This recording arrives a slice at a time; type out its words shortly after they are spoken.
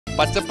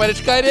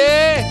പച്ചപ്പരിഷ്കാരേ.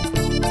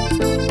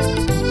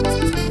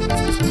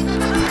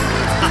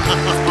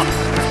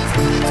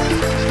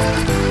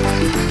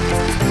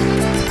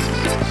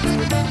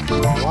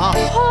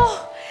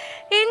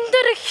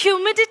 എന്തൊരു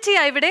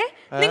ഹ്യൂമിഡിറ്റിയാ ഇവിടെ.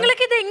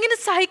 നിങ്ങൾക്ക് ഇത് എങ്ങനെ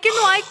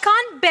സഹിക്കുന്നു? I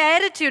can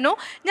bear it, you know.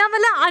 ഞാൻ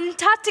വല്ല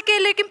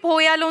അന്റാർട്ടിക്കയിലേക്കും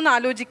പോയാലോ എന്ന്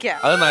ആലോചിക്കുക.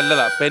 അത്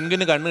നല്ലതാ,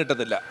 പെൻഗിന് കണ്ണ്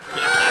കിട്ടത്തില്ല.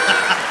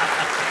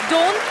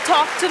 Don't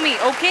talk to me,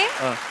 okay?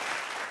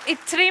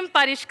 ഇത്രയും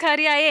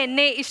പരിഷ്കാരിയായ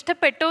എന്നെ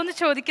ഇഷ്ടപ്പെട്ടോ എന്ന്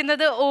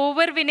ചോദിക്കുന്നത്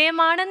ഓവർ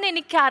വിനയമാണെന്ന്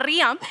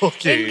എനിക്കറിയാം.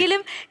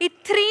 എങ്കിലും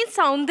ഇത്രയും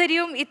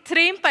സൗന്ദര്യവും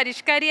ഇത്രയും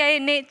പരിഷ്കാരിയായ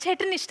എന്നെ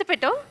ചേട്ടന്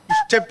ഇഷ്ടപ്പെട്ടോ?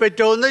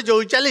 ഇഷ്ടപ്പെട്ടോ എന്ന്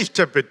ചോദിച്ചാൽ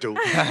ഇഷ്ടപ്പെട്ടു.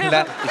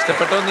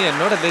 ഇഷ്ടപ്പെട്ടോ എന്ന്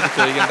എന്നോടല്ലേ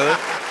ചോദിക്കേണ്ടത്?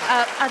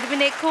 അത്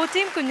പിന്നെ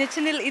കോട്ടയം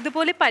കുഞ്ഞച്ചനിൽ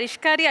ഇതുപോലെ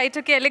പരിഷ്കാരി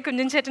ആയിട്ടൊക്കെ അല്ലേ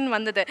കുഞ്ഞൻ ചേട്ടൻ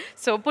വന്നത്.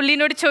 So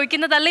പുള്ളിനോട്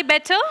ചോദിക്കുന്നതല്ലേ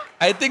better?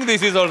 I think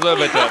this is also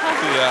better.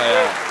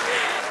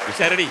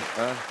 വിശാരടി,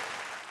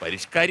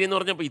 പരിഷ്കാരി എന്ന്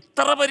പറഞ്ഞപ്പോ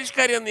ഇത്ര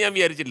പരിഷ്കാരിയെന്ന് ഞാൻ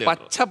വിചാരിച്ചില്ല.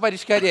 പച്ച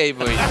പരിഷ്കാരിയായി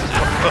പോയി.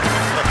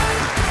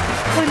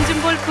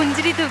 കൊഞ്ചുമ്പോൾ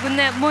പുഞ്ചിരി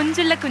തൂകുന്ന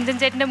മൊഞ്ചുള്ള കുഞ്ചൻ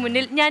ചേട്ടന്റെ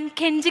മുന്നിൽ ഞാൻ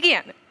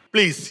കെഞ്ചുകയാണ്.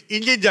 പ്ലീസ്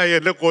ഇഞ്ചി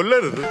ചായ എന്നെ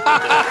കൊല്ലരുത്.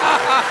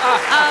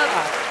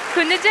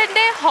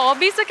 കുഞ്ഞച്ചേട്ടന്റെ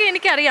ഹോബീസ് ഒക്കെ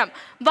എനിക്കറിയാം.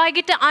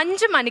 വൈകിട്ട്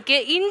 5 മണിക്ക്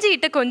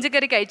ഇഞ്ചിയിട്ട്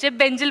കൊഞ്ചുകറി കഴിച്ച്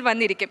ബെഞ്ചിൽ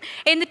വന്നിരിക്കും.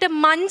 എന്നിട്ട്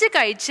മഞ്ച്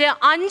കഴിച്ച്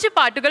 5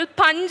 പാട്ടുകൾ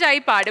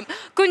പഞ്ചായി പാടും.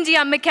 കുഞ്ചി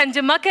അമ്മയ്ക്ക്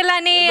 5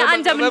 മക്കളാനെ,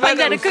 5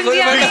 പഞ്ചാണ്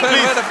കുഞ്ചിയാണ്.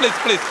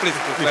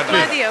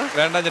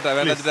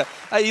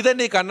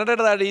 ഇതന്നെ ഈ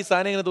കണ്ണടയുടെ താഴെ ഈ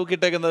സാധനം ഇങ്ങനെ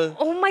തൂക്കിയിട്ടേക്കുന്നത്.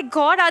 ഓ മൈ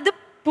ഗോഡ്, അത്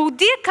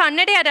പുതിയ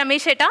കണ്ണടയാ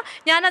രമേശ് ചേട്ടാ.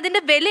 ഞാൻ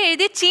അതിന്റെ വില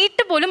എഴുതിയ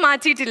ചീട്ട് പോലും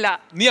മാറ്റിയിട്ടില്ല.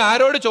 നീ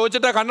ആരോട്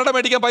ചോദിച്ചിട്ടാ കണ്ണട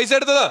മേടിക്കാൻ പൈസ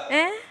എടുത്തത്?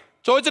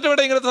 ചോദിച്ചിട്ട്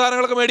ഇവിടെ ഇങ്ങനത്തെ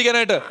സാധനങ്ങളൊക്കെ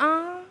മേടിക്കാനായിട്ട്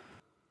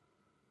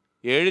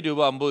 7 രൂപ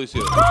 50 പൈസ.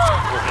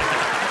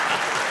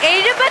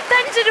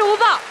 75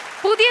 രൂപ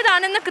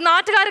പുതിയതാണെന്ന്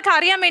നാട്ടുകാർക്ക്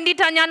അറിയാൻ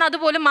വേണ്ടിയിട്ടാണ് ഞാൻ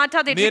അതുപോലും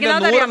മാറ്റാതെ.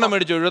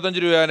 75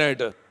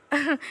 രൂപയാനായിട്ട്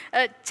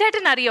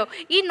ചേട്ടൻ അറിയോ,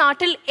 ഈ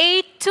നാട്ടിൽ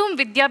ഏറ്റവും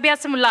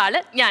വിദ്യാഭ്യാസമുള്ള ആള്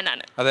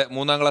ഞാനാണ്. അതെ,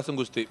 3ാം ക്ലാസ്സും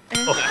ഗുസ്തി.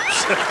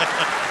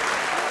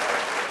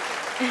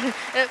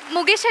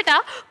 മുകേഷ് ചേട്ടാ,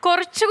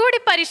 കുറച്ചുകൂടി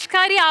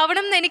പരിഷ്കാരി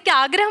ആവണം എന്ന് എനിക്ക്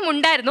ആഗ്രഹം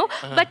ഉണ്ടായിരുന്നു.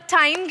 ബട്ട്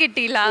ടൈം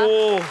കിട്ടിയില്ല.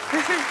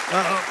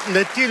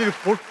 നെറ്റിയിലൊരു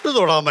പൊട്ട്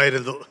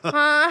തൊടാമായിരുന്നു.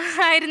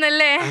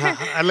 ആയിരുന്നല്ലേ?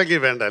 അല്ലെങ്കിൽ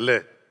വേണ്ട അല്ലേ?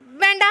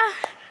 വേണ്ട.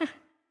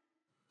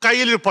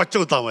 കയ്യിലൊരു പച്ച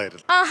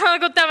കുത്താമായിരുന്നു.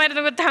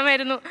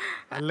 കുത്താമായിരുന്നു.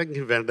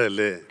 അല്ലെങ്കിൽ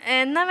വേണ്ടല്ലേ?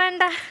 എന്നാ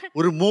വേണ്ട.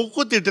 ഒരു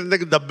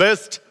മൂക്കുത്തിട്ടുണ്ടെങ്കിൽ ദ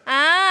ബെസ്റ്റ്.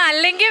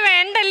 അല്ലെങ്കിൽ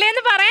വേണ്ടല്ലേ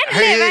എന്ന് പറയാൻ.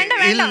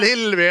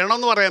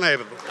 വേണമെന്ന്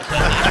പറയാനായിരുന്നു.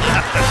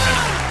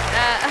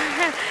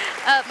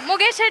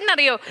 മുകേഷ് ചേട്ടൻ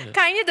അറിയോ,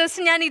 കഴിഞ്ഞ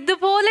ദിവസം ഞാൻ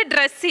ഇതുപോലെ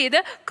ഡ്രസ് ചെയ്ത്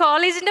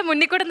കോളേജിന്റെ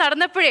മുന്നിൽ കൂടെ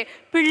നടന്നപ്പോഴേ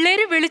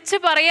പിള്ളേര് വിളിച്ചു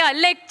പറയാ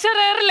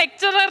ലെക്ചറർ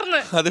ലെക്ചറർന്ന്.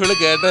 അത്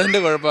കേട്ടതിന്റെ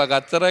കുഴപ്പ,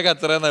 കച്ചറ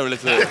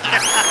വിളിച്ചത്.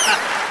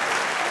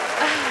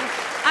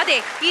 അതെ,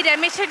 ഈ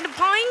രമേശ് ചേട്ടന്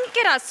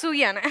ഭയങ്കര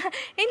അസൂയാണ്.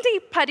 എന്താ ഈ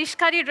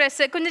പരിഷ്കാരി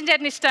ഡ്രസ് കുഞ്ചൻ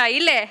ചേട്ടന്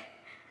ഇഷ്ടമായില്ലേ?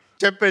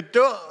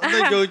 ഇഷ്ടപ്പെട്ടു.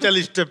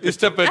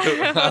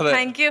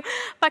 Thank you.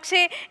 പക്ഷേ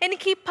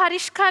എനിക്ക് ഈ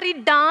പരിഷ്കാരി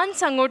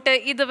ഡാൻസ് അങ്ങോട്ട്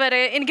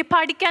ഇതുവരെ എനിക്ക്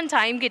പഠിക്കാൻ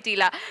ടൈം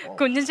കിട്ടിയില്ല.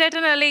 കുഞ്ചൻ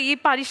ചേട്ടനല്ലേ ഈ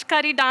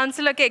പരിഷ്കാരി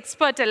ഡാൻസിലൊക്കെ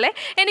എക്സ്പേർട്ട് അല്ലേ?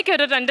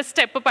 എനിക്കൊരു 2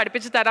 സ്റ്റെപ്പ്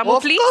പഠിപ്പിച്ചു തരാമോ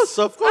please?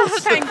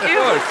 Thank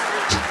you.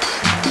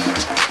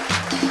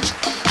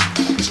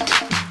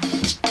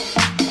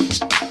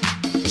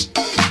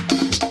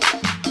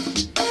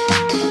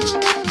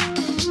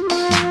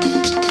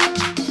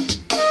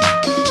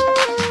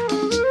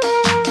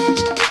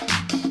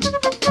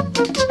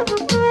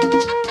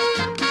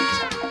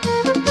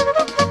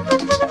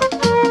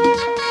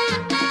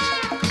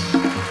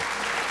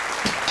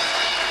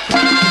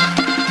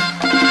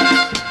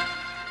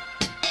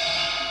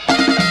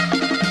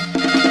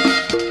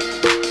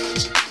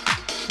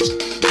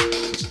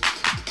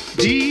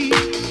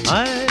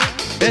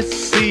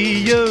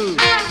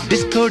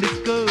 Disco,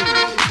 disco,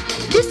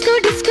 disco,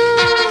 disco.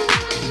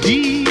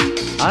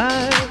 D-I-S-C-O.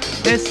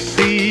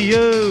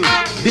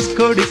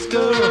 Disco,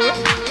 disco,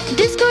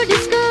 disco,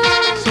 disco.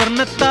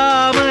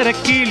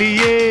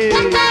 സ്വർണ്ണത്താമരക്കിളിയേ,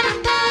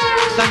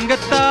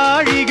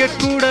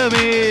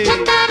 തങ്കത്താഴികക്കൂടമേ,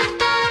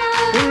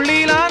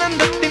 ഉള്ളിൽ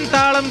ആനന്ദത്തിൻ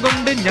താളം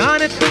കൊണ്ട്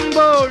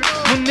ഞാനെത്തുമ്പോൾ,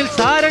 മുന്നിൽ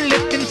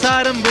സാരള്യത്തിൻ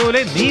സാരം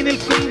പോലെ നീ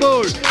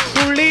നിൽക്കുമ്പോൾ,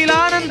 ഉള്ളിൽ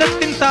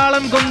ആനന്ദത്തിൻ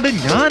താളം കൊണ്ട്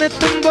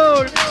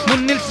ഞാനെത്തുമ്പോൾ,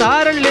 മുന്നിൽ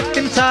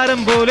സാരള്യത്തിൻ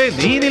സാരം പോലെ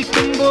നീ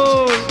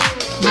നിൽക്കുമ്പോൾ,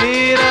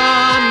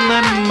 നേരാം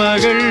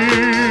നന്മകൾ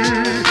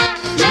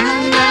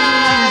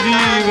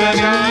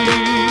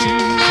ജീവനിൽ.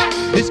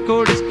 Disco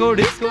disco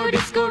disco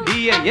disco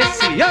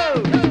D-I-S-C-O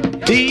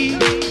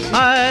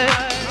D-I-S-C-O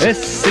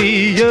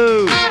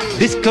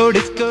disco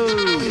disco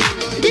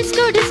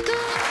disco disco.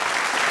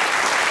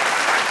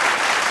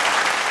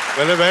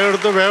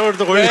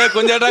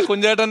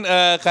 കുഞ്ചേട്ടൻ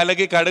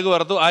കലക്കി കടുക്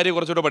വറുത്തു. ആര്യ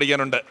കുറച്ചുകൂടെ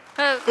പഠിക്കാനുണ്ട്.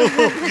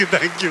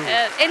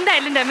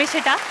 എന്തായാലും രമേശ്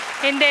ചേട്ടാ,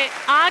 എന്റെ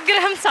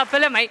ആഗ്രഹം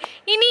സഫലമായി.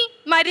 ഇനി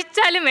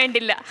മരിച്ചാലും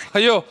വേണ്ടില്ല.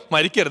 അയ്യോ,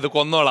 മരിക്കരുത്,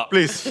 കൊന്നോളാം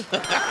പ്ലീസ്.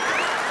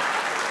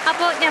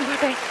 അപ്പോ ഞാൻ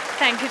പോട്ടെ.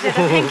 താങ്ക് യു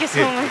ചേട്ടാ, thank you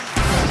so much.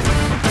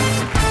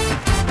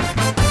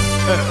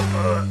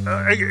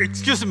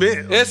 Excuse me.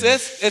 Yes,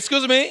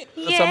 excuse me.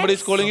 Yes. Somebody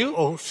is calling you.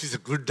 Oh, she's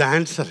a good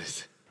dancer.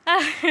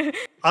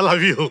 I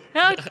love you.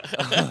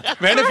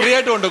 വേണേ ഫ്രീ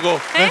ആയിട്ട് കൊണ്ടുപോ,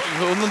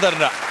 ഒന്നും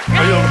തരണ്ട.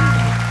 അയ്യോ,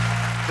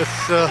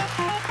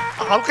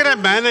 How can I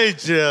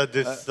manage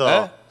this?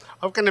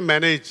 How can I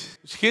manage?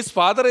 His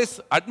father is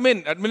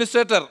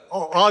administrator.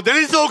 Then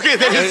it's okay.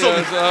 Then it's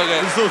okay. Okay.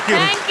 It's okay.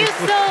 Thank you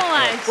so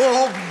much.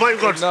 Oh my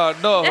God.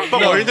 No.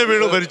 പോയിന്റെ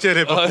വീട്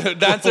ഭരിച്ചേരെ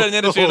dance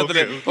കഴിഞ്ഞ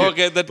ക്ഷീണത്തില്.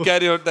 Okay, that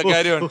carry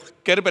on.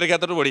 കയറി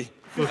പരിക്കാത്തോട്ട് പൊടി.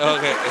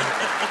 Okay.